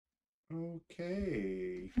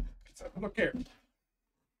Okay, let's have a look here.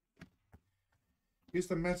 Use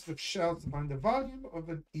the method of shell to find the volume of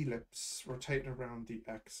an ellipse rotated around the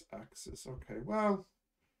x-axis. Okay, well,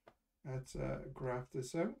 let's graph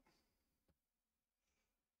this out.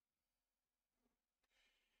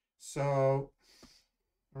 So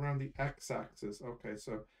around the x-axis, okay,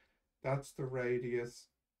 so that's the radius,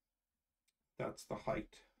 that's the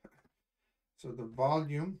height. So the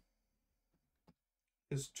volume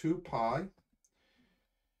is 2 pi,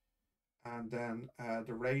 and then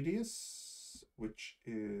the radius, which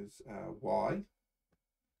is y,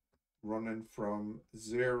 running from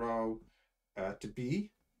 0 to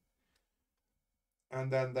b,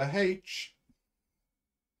 and then the h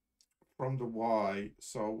from the y.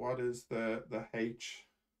 So what is the h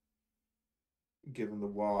given the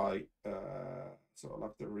y? So I'll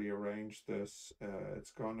have to rearrange this.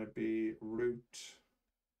 It's going to be root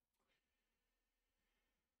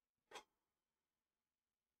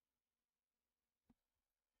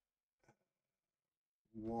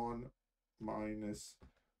 1 minus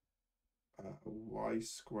y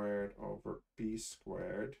squared over b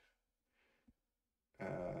squared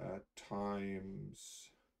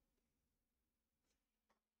times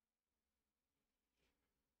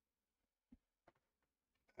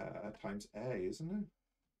times a, isn't it?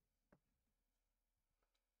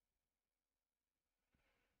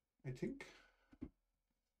 I think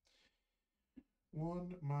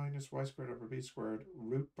 1 minus y squared over b squared,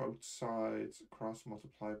 root both sides, cross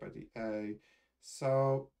multiply by the a.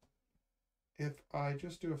 So if I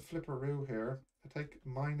just do a flipperoo here, I take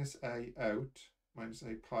minus a out, minus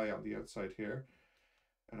a pi on the outside here,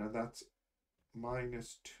 and that's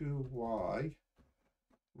minus 2y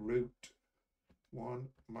root 1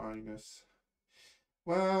 minus,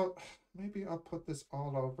 well, maybe I'll put this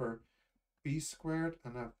all over b squared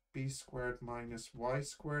and have b squared minus y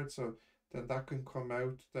squared. So then that can come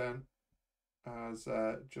out then as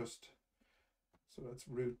just, so that's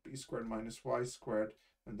root b squared minus y squared,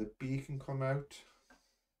 and the b can come out.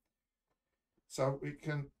 So we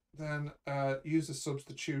can then use a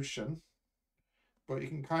substitution, but you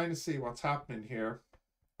can kind of see what's happening here.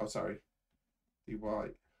 Oh, sorry,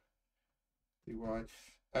 dy.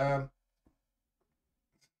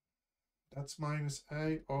 That's minus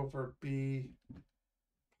a over b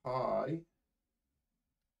pi,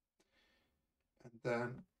 and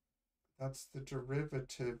then that's the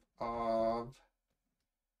derivative of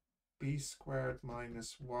b squared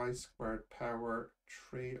minus y squared power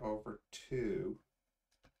 3 over 2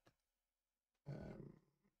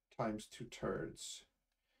 times 2/3.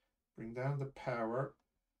 Bring down the power,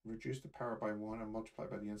 reduce the power by 1 and multiply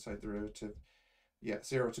by the inside derivative. Yeah,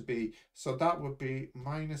 0 to b. So that would be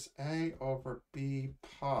minus a over b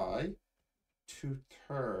pi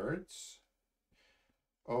 2/3.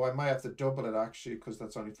 Oh, I might have to double it actually, because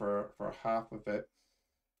that's only for half of it.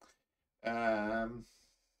 Because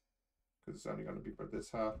it's only going to be for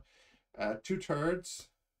this half. 2/3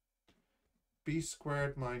 b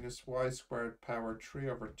squared minus y squared power 3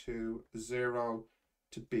 over 2, 0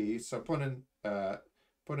 to b. So put in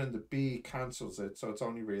the b cancels it, so it's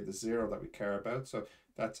only really the 0 that we care about. So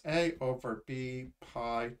that's a over b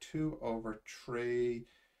pi 2 over 3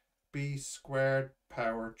 b squared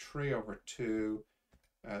power 3 over 2.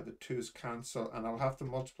 The 2's cancel, and I'll have to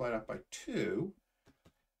multiply that by 2.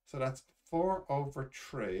 So that's 4 over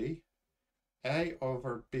 3 a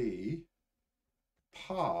over b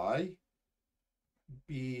pi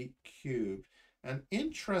b cubed. And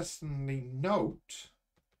interestingly note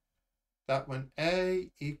that when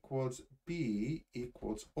a equals b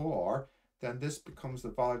equals or, then this becomes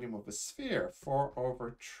the volume of a sphere, 4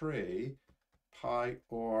 over 3 pi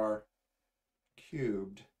or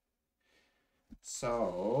cubed.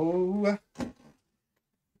 So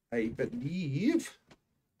I believe,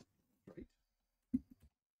 right,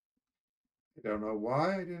 I don't know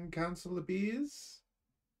why I didn't cancel the b's.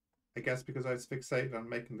 I guess because I was fixated on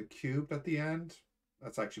making the cubed at the end.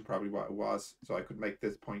 That's actually probably what it was. So I could make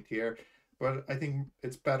this point here. But I think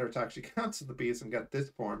it's better to actually cancel the b's and get this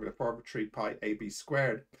formula, 4 over 3 pi ab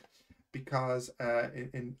squared. Because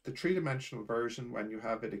in the three-dimensional version, when you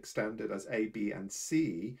have it extended as a, b, and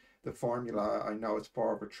c, the formula I know is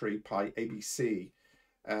 4 over 3 pi abc.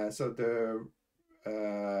 So the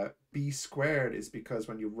b squared is because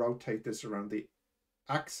when you rotate this around the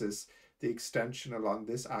axis, the extension along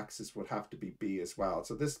this axis would have to be b as well.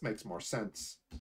 So this makes more sense.